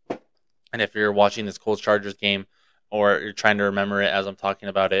it. And if you're watching this Colts Chargers game or you're trying to remember it as I'm talking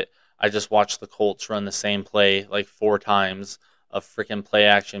about it, I just watched the Colts run the same play like 4 times of freaking play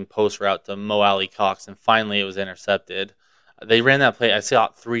action post route to Mo Alley Cox, and finally it was intercepted. They ran that play. I saw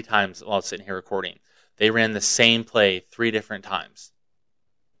it 3 times while I was sitting here recording. They ran the same play 3 different times.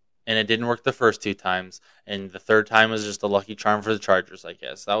 And it didn't work the first 2 times. And the third time was just a lucky charm for the Chargers, I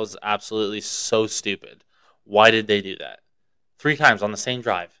guess. That was absolutely so stupid. Why did they do that? 3 times on the same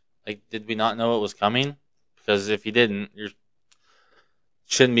drive. Like, did we not know it was coming? Because if you didn't, you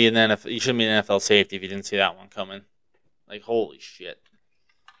shouldn't be an NFL safety if you didn't see that one coming. Like, holy shit.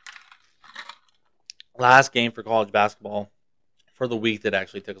 Last game for college basketball for the week that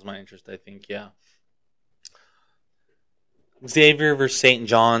actually tickles my interest, I think, yeah. Xavier versus St.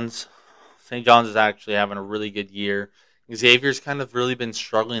 John's. St. John's is actually having a really good year. Xavier's kind of really been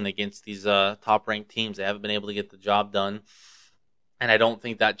struggling against these top-ranked teams. They haven't been able to get the job done. And I don't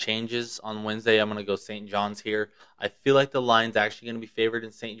think that changes on Wednesday. I'm going to go St. John's here. I feel like the line's actually going to be favored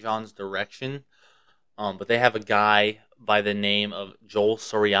in St. John's' direction. But they have a guy by the name of Joel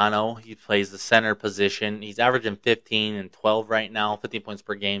Soriano. He plays the center position. He's averaging 15 and 12 right now, 15 points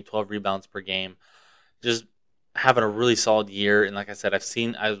per game, 12 rebounds per game. Just having a really solid year. And like I said,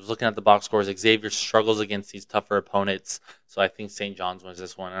 I was looking at the box scores. Xavier struggles against these tougher opponents. So I think St. John's wins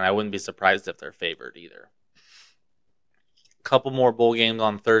this one. And I wouldn't be surprised if they're favored either. A couple more bowl games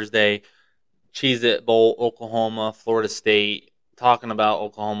on Thursday. Cheez-It Bowl, Oklahoma, Florida State. Talking about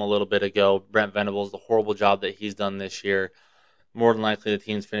Oklahoma a little bit ago, Brent Venables, the horrible job that he's done this year. More than likely the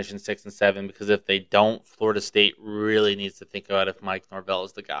team's finishing 6 and 7 because if they don't, Florida State really needs to think about if Mike Norvell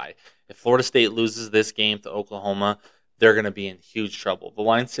is the guy. If Florida State loses this game to Oklahoma, they're going to be in huge trouble. The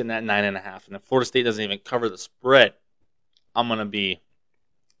line's sitting at 9.5, and if Florida State doesn't even cover the spread, I'm going to be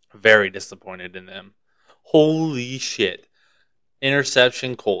very disappointed in them. Holy shit.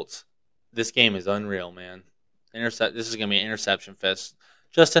 Interception Colts. This game is unreal, man. This is going to be an interception fest.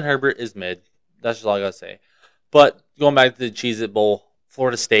 Justin Herbert is mid. That's just all I got to say. But going back to the Cheez-It Bowl,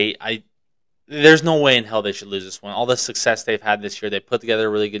 Florida State, there's no way in hell they should lose this one. All the success they've had this year, they put together a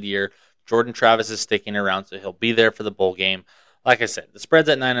really good year. Jordan Travis is sticking around, so he'll be there for the bowl game. Like I said, the spread's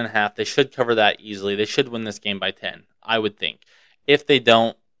at 9.5. They should cover that easily. They should win this game by 10, I would think. If they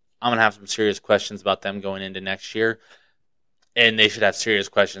don't, I'm going to have some serious questions about them going into next year. And they should have serious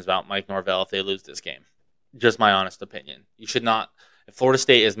questions about Mike Norvell if they lose this game. Just my honest opinion. You should not. If Florida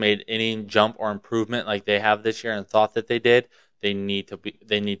State has made any jump or improvement like they have this year and thought that they did, they need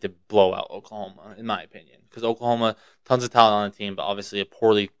to blow out Oklahoma, in my opinion. Because Oklahoma, tons of talent on the team, but obviously a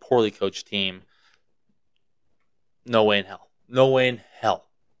poorly coached team. No way in hell. No way in hell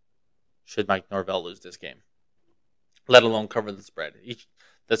should Mike Norvell lose this game. Let alone cover the spread.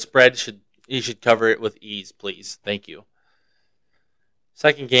 He should cover it with ease, please. Thank you.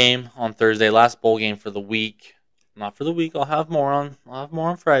 Second game on Thursday, last bowl game for the week. Not for the week. I'll have more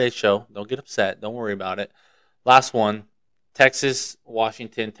on Friday's show. Don't get upset. Don't worry about it. Last one, Texas,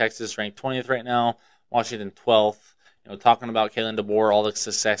 Washington. Texas ranked 20th right now. Washington 12th. Talking about Kalen DeBoer, all the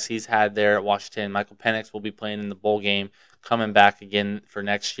success he's had there at Washington. Michael Penix will be playing in the bowl game, coming back again for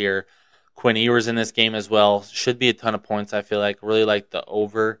next year. Quinn Ewers in this game as well. Should be a ton of points, I feel like. Really like the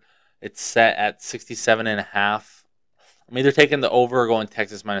over. It's set at 67.5. I'm either taking the over or going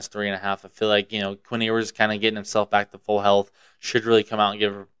Texas minus 3.5. I feel like, Quinn Ewers is kind of getting himself back to full health. Should really come out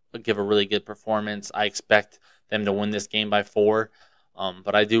and give a really good performance. I expect them to win this game by 4.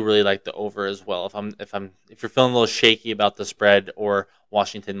 But I do really like the over as well. If you're feeling a little shaky about the spread or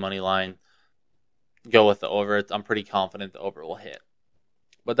Washington money line, go with the over. I'm pretty confident the over will hit.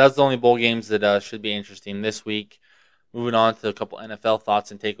 But that's the only bowl games that should be interesting this week. Moving on to a couple NFL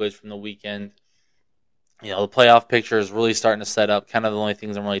thoughts and takeaways from the weekend. The playoff picture is really starting to set up. Kind of the only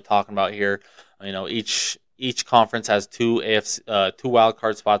things I'm really talking about here. Each conference has two wild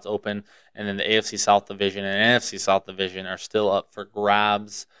card spots open, and then the AFC South division and NFC South division are still up for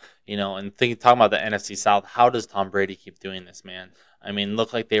grabs. And talking about the NFC South, how does Tom Brady keep doing this, man? I mean,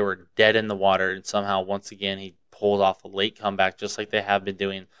 looked like they were dead in the water, and somehow once again he pulled off a late comeback, just like they have been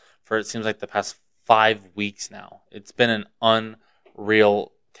doing for it seems like the past 5 weeks now. It's been an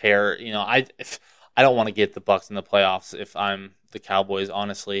unreal tear. I don't want to get the Bucs in the playoffs if I'm the Cowboys,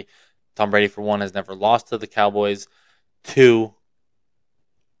 honestly. Tom Brady, for one, has never lost to the Cowboys. 2,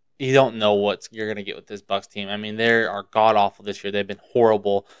 you don't know what you're going to get with this Bucs team. I mean, they are god-awful this year. They've been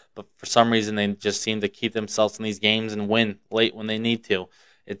horrible, but for some reason they just seem to keep themselves in these games and win late when they need to.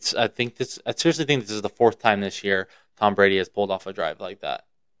 I seriously think this is the 4th time this year Tom Brady has pulled off a drive like that.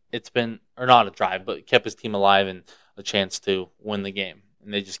 It's been, or not a drive, but kept his team alive and a chance to win the game.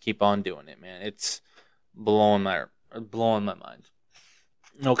 And they just keep on doing it, man. It's blowing my mind.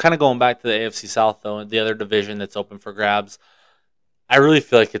 Kind of going back to the AFC South, though, the other division that's open for grabs, I really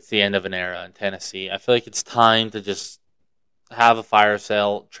feel like it's the end of an era in Tennessee. I feel like it's time to just have a fire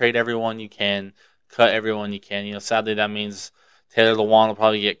sale, trade everyone you can, cut everyone you can. Sadly that means Taylor Lewan will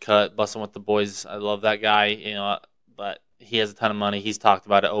probably get cut, busting with the boys. I love that guy, but he has a ton of money. He's talked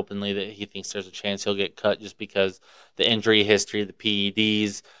about it openly that he thinks there's a chance he'll get cut just because the injury history, the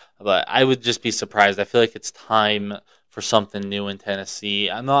PEDs. But I would just be surprised. I feel like it's time for something new in Tennessee.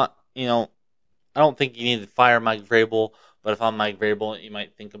 I'm not, I don't think you need to fire Mike Vrabel, but if I'm Mike Vrabel, you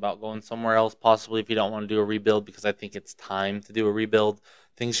might think about going somewhere else, possibly if you don't want to do a rebuild, because I think it's time to do a rebuild.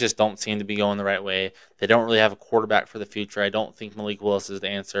 Things just don't seem to be going the right way. They don't really have a quarterback for the future. I don't think Malik Willis is the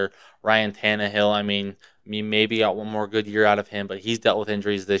answer. Ryan Tannehill, I mean, maybe got one more good year out of him, but he's dealt with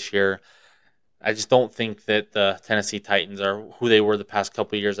injuries this year. I just don't think that the Tennessee Titans are who they were the past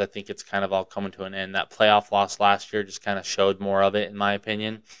couple of years. I think it's kind of all coming to an end. That playoff loss last year just kind of showed more of it, in my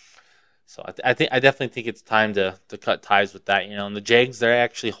opinion. So I definitely think it's time to cut ties with that. And the Jags, they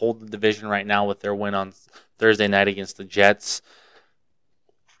actually hold the division right now with their win on Thursday night against the Jets.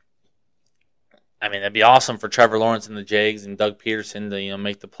 I mean, that'd be awesome for Trevor Lawrence and the Jags and Doug Peterson to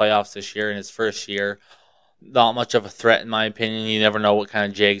make the playoffs this year in his first year. Not much of a threat, in my opinion. You never know what kind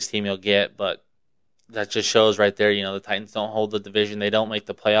of Jags team you'll get, but that just shows right there, the Titans don't hold the division. They don't make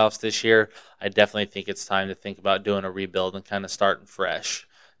the playoffs this year. I definitely think it's time to think about doing a rebuild and kind of starting fresh.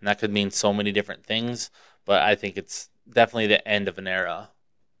 And that could mean so many different things, but I think it's definitely the end of an era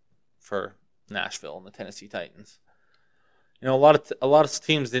for Nashville and the Tennessee Titans. A lot of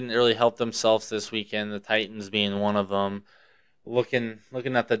teams didn't really help themselves this weekend, the Titans being one of them. Looking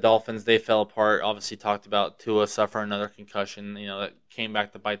at the Dolphins, they fell apart. Obviously talked about Tua suffering another concussion, that came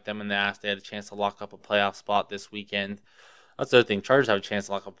back to bite them in the ass. They had a chance to lock up a playoff spot this weekend. That's the other thing. Chargers have a chance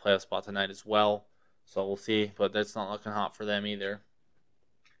to lock up a playoff spot tonight as well. So we'll see, but that's not looking hot for them either.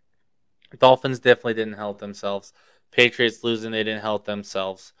 Dolphins definitely didn't help themselves. Patriots losing, they didn't help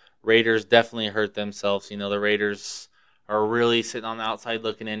themselves. Raiders definitely hurt themselves. The Raiders are really sitting on the outside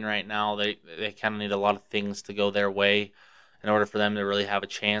looking in right now. They kind of need a lot of things to go their way in order for them to really have a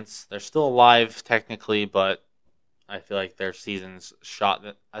chance. They're still alive technically, but I feel like their season's shot.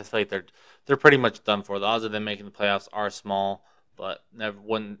 I feel like they're pretty much done for. The odds of them making the playoffs are small, but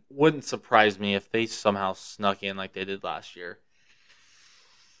wouldn't surprise me if they somehow snuck in like they did last year.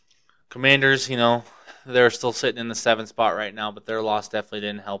 Commanders, they're still sitting in the 7th spot right now, but their loss definitely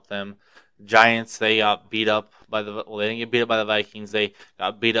didn't help them. Giants, they got beat up by they didn't get beat up by the Vikings. They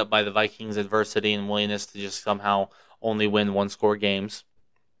got beat up by the Vikings' adversity and willingness to just somehow only win one-score games.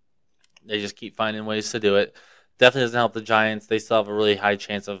 They just keep finding ways to do it. Definitely doesn't help the Giants. They still have a really high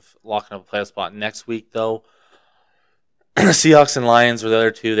chance of locking up a playoff spot next week, though. Seahawks and Lions were the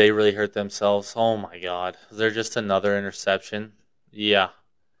other two. They really hurt themselves. Oh, my God. Is there just another interception? Yeah.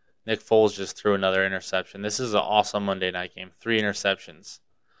 Nick Foles just threw another interception. This is an awesome Monday night game. 3 interceptions.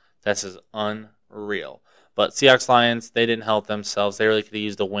 This is unreal. But Seahawks Lions, they didn't help themselves. They really could have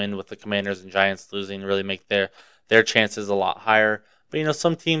used a win with the Commanders and Giants losing, really make their chances a lot higher. But,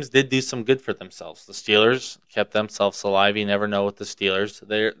 some teams did do some good for themselves. The Steelers kept themselves alive. You never know with the Steelers.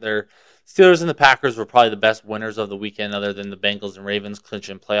 Their Steelers and the Packers were probably the best winners of the weekend other than the Bengals and Ravens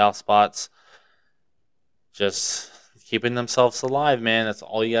clinching playoff spots. Just keeping themselves alive, man. That's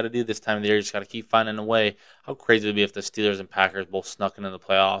all you got to do this time of the year. You just got to keep finding a way. How crazy would it be if the Steelers and Packers both snuck into the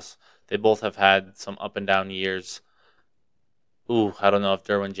playoffs? They both have had some up and down years. Ooh, I don't know if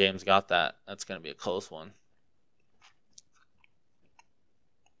Derwin James got that. That's going to be a close one.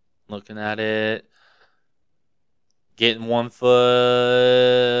 Looking at it. Getting one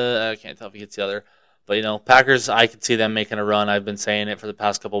foot. I can't tell if he gets the other. But, Packers, I could see them making a run. I've been saying it for the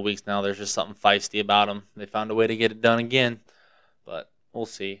past couple of weeks now. There's just something feisty about them. They found a way to get it done again. But we'll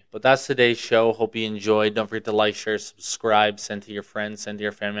see. But that's today's show. Hope you enjoyed. Don't forget to like, share, subscribe. Send to your friends. Send to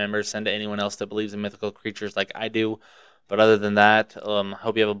your family members. Send to anyone else that believes in mythical creatures like I do. But other than that,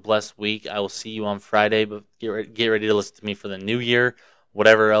 hope you have a blessed week. I will see you on Friday. But get ready to listen to me for the new year.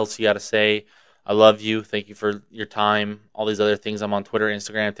 Whatever else you got to say. I love you. Thank you for your time. All these other things. I'm on Twitter,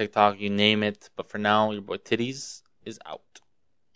 Instagram, TikTok, you name it. But for now, your boy Titties is out.